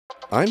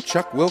I'm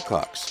Chuck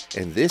Wilcox,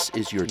 and this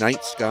is your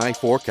night sky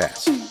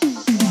forecast.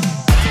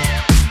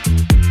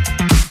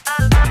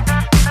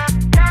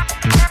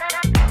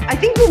 I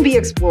think we'll be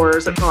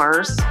explorers of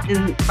Mars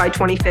by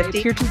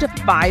 2050. Here to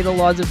defy the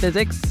laws of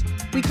physics.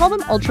 We call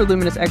them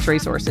ultraluminous X-ray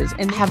sources.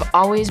 And have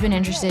always been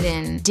interested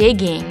in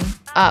digging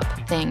up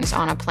things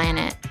on a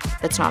planet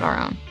that's not our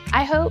own.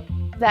 I hope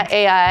that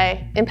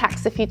AI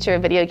impacts the future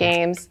of video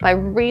games by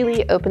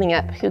really opening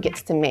up who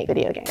gets to make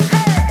video games.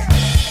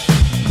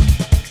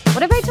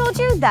 What if I told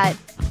you that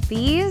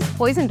these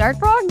poison dart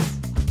frogs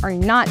are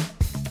not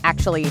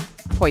actually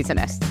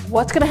poisonous?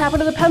 What's going to happen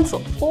to the pencil?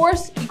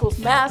 Force equals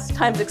mass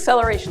times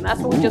acceleration. That's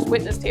what we just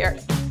witnessed here.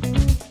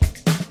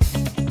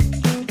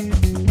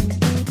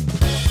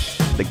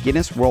 The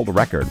Guinness World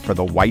Record for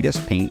the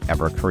whitest paint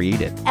ever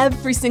created.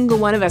 Every single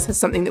one of us has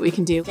something that we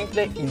can do.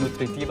 Simple y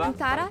nutritiva.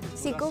 Sara,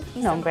 Sico,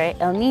 nombre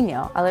el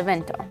niño al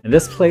evento. And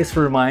this place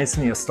reminds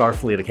me of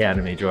Starfleet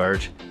Academy,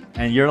 George.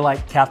 And you're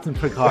like Captain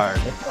Picard.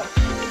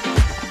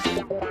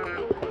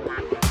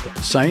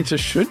 Scientists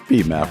should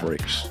be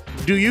mavericks.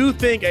 Do you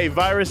think a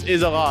virus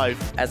is alive?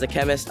 As a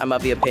chemist, I'm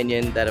of the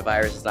opinion that a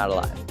virus is not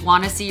alive.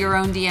 Want to see your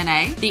own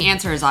DNA? The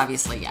answer is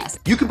obviously yes.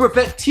 You can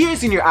prevent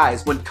tears in your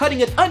eyes when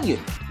cutting an onion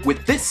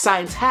with this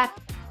science hack.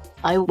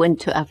 I went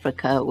to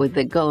Africa with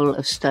the goal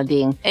of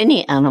studying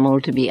any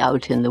animal to be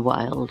out in the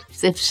wild.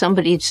 If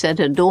somebody had said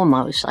a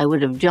dormouse, I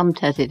would have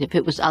jumped at it if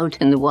it was out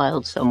in the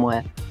wild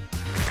somewhere.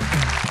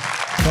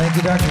 Thank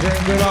you, Dr.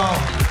 Jane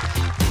Goodall.